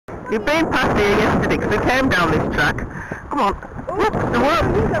You've been past here yesterday because we came down this track. Come on. Whoops, the what?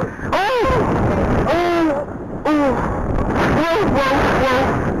 Oh! Oh! Oh! Whoa, whoa, whoa!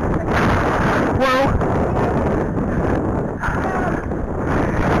 Whoa!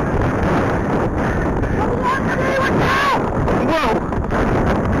 Whoa!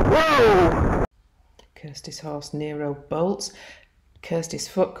 Whoa! Kirsty's horse Nero bolts. Kirsty's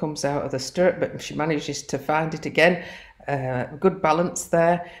foot comes out of the stirrup, but she manages to find it again. Good balance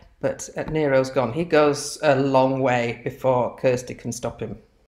there, but Nero's gone. He goes a long way before Kirsty can stop him.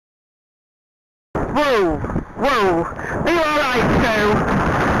 Whoa! Whoa! Are you alright, Sue?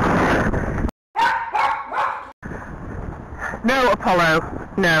 No, Apollo.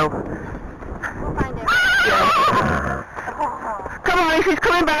 No. We'll find him. Yeah. Come on, she's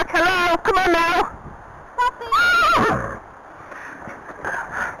coming back. Hello? Come on now.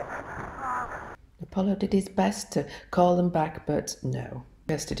 Apollo did his best to call them back, but no.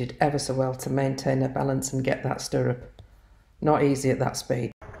 Kirsty did ever so well to maintain her balance and get that stirrup. Not easy at that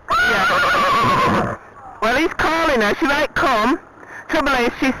speed. Yeah. Well, he's calling her. She might come. Trouble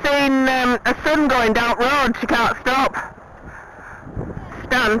is, she's seen a son going down road. She can't stop.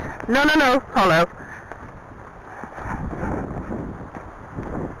 Stand. No, no, no, Apollo.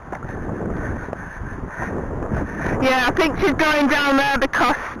 Yeah, I think she's going down there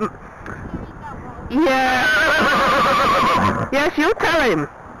because... Yeah. Yes, you tell him.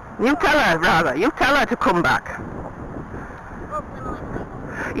 You tell her, rather. You tell her to come back.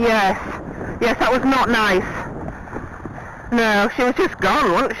 Yes. Yes, that was not nice. No, she was just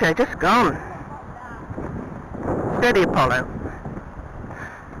gone, wasn't she? Just gone. Steady, Apollo.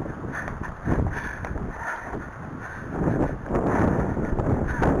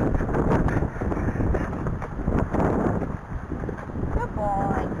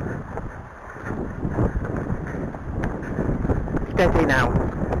 Steady now.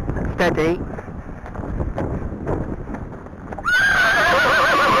 Steady.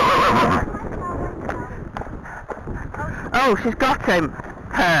 Oh, she's got him.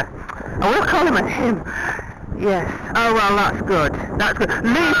 Her. I will call him a him. Yes. Oh, well, that's good. That's good. At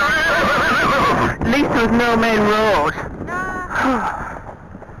least there's no main road.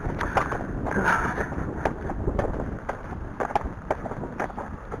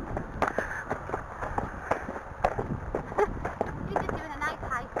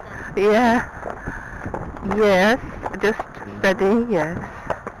 Yeah. Yes. Just steady. Yes.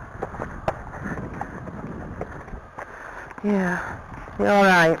 Yeah. You all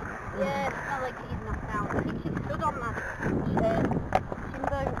right? Yeah, it's not like he's knocked out. I think she stood on that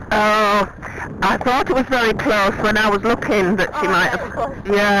shinbone. Oh, I thought it was very close when I was looking that she might have.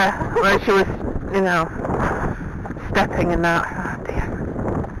 Yeah, when she was, you know, stepping and that.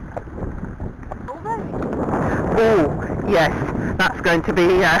 Oh, yes. That's going to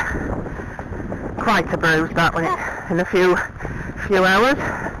be quite a bruise, that one, in a few hours.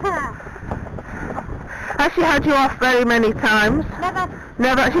 Has she had you off very many times? Never.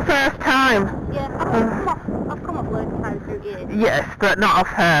 Never? It's your first time? Yeah, I've come off loads of times through years. Yes, but not off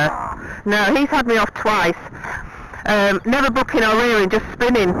her. No, he's had me off twice. Never bucking or rearing, just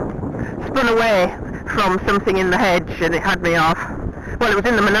spinning. Spun away from something in the hedge and it had me off. Well, it was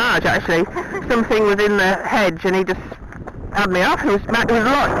in the menage, actually. Something was in the hedge and he just had me off. It was a lot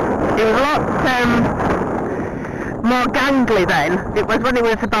more gangly then. It was when he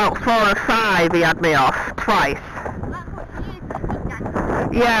was about 4 or 5 he had me off twice. That's what she is, just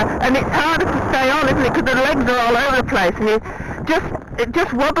gangly. Yeah, and it's harder to stay on, isn't it? Because the legs are all over the place and it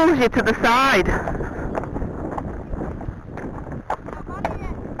just wobbles you to the side.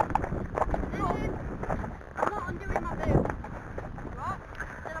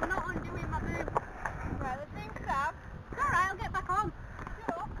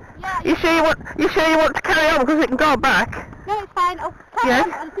 You sure you want to carry on because it can go back? No, it's fine. I'll carry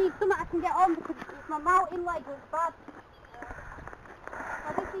on and see something I can get on because it's my mountain leg was bad.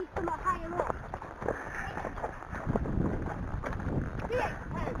 I just need something higher up.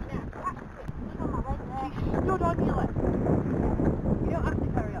 Stood on your leg. You don't have to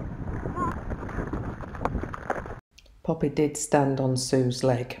carry on. No. Poppy did stand on Sue's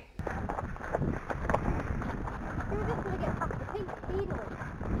leg.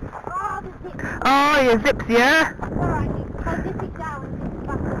 Oh, your zips, yeah? Alright, I'll zip it down and zip it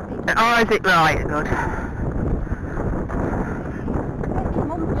back up. Oh, is it right? Good.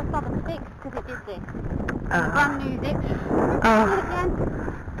 Mum just had a fix because it did this. Brand new zip.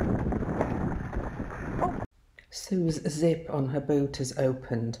 Sue's zip on her boot has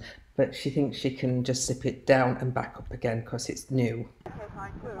opened, but she thinks she can just zip it down and back up again because it's new. Okay,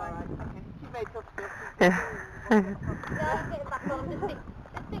 fine. We're alright. Okay. She made tough stuff. Yeah. Yeah, get it back on. Just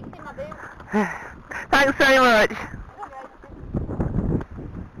fixing my Thanks very much.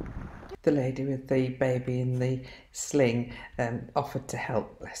 The lady with the baby in the sling offered to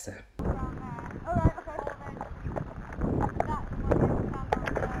help, bless her.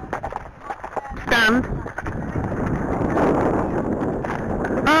 Stand.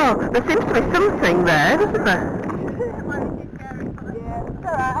 Oh, there seems to be something there, doesn't there? Yeah, it's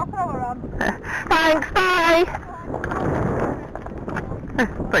alright, I'll throw her on. Thanks, bye.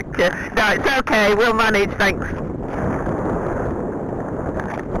 Thank you. No, it's okay, we'll manage, thanks. I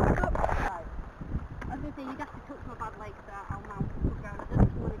was going to say, you'd have to touch my bad legs so I'll mount the foot down. I don't know if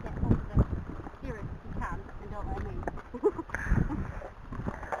you want to get over the steering if you can, and don't let me.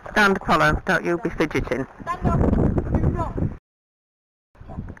 Stand, Apollo, don't you be fidgeting. Stand up. Do not.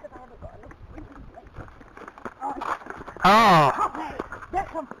 Yeah, because I haven't got enough breathing space. Oh. Hey, get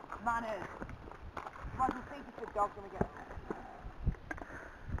some manners. Might as well feed it to the dog when we get home.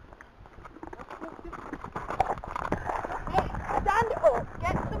 Hey, stand up,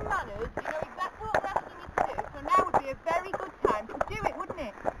 get some manners. You know exactly what we're asking you to do, so now would be a very good time to do it, wouldn't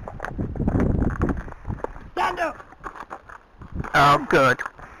it? Stand up! Oh, good.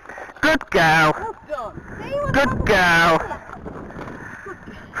 Good girl. Well done. See what Good girl.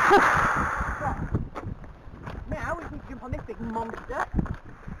 Now we can jump on this big monster.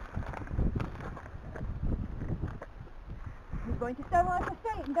 He's going to sterilise the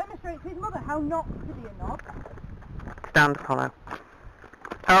state and demonstrate to his mother how not to be a knob. Stand, Apollo.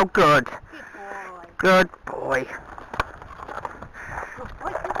 Oh, good. Good boy. Good boy. Good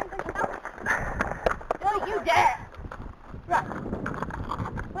boy. Don't you dare! Right.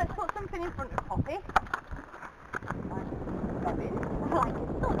 Let's put something in front of Poppy. Robin. Like it.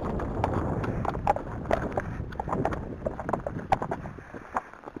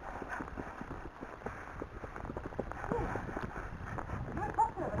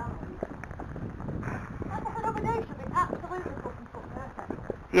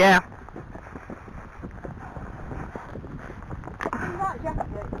 Yeah.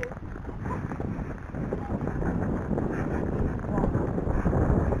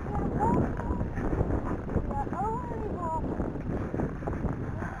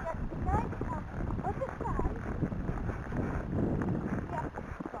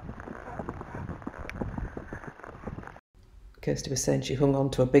 Kirsty was saying she hung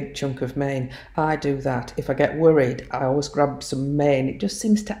on to a big chunk of mane. I do that. If I get worried, I always grab some mane. It just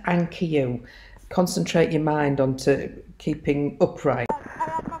seems to anchor you. Concentrate your mind onto keeping upright. I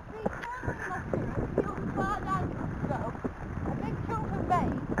had my feet down in my stirrups, heels as far down as I could go, a big chunk of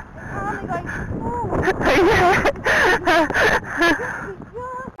mane, and calmly going,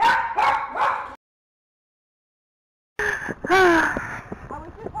 I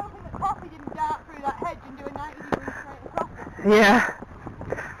was just hoping that Poppy didn't dart through that hedge and do a 90 degree straight across it. Yeah.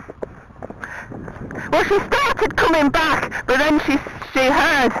 Well, she started coming back, but then she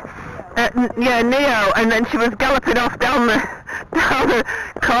heard, Neo, and then she was galloping off down the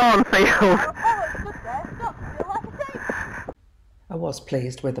cornfield. I was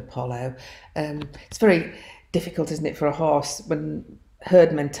pleased with Apollo. It's very difficult, isn't it, for a horse when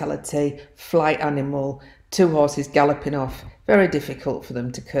herd mentality, flight animal, two horses galloping off. Very difficult for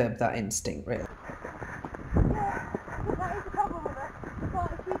them to curb that instinct, really.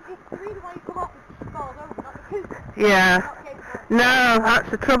 Yeah. No, that's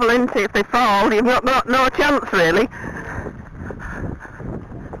the trouble, isn't it? If they fall, you've got no chance, really.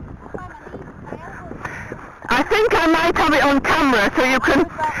 I think I might have it on camera so you can,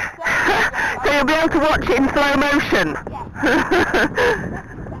 so you'll be able to watch it in slow motion.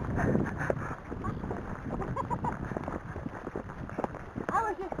 I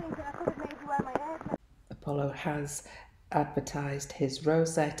was just thinking I could have made you wear my hair. Apollo has advertised his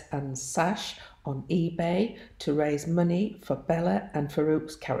rosette and sash on eBay to raise money for Bella and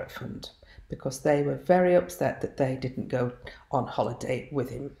Farouk's carrot fund because they were very upset that they didn't go on holiday with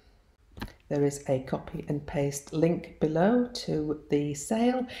him. There is a copy and paste link below to the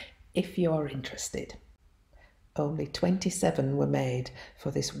sale if you are interested. Only 27 were made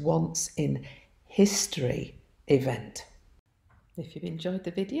for this once in history event. If you've enjoyed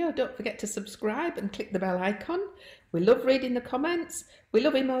the video, don't forget to subscribe and click the bell icon. We love reading the comments, we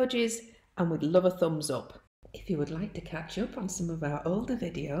love emojis, and we'd love a thumbs up. If you would like to catch up on some of our older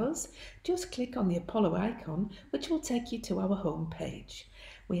videos, just click on the Apollo icon, which will take you to our home page.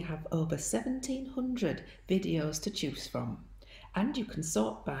 We have over 1,700 videos to choose from, and you can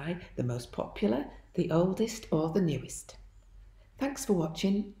sort by the most popular, the oldest, or the newest. Thanks for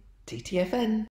watching TTFN.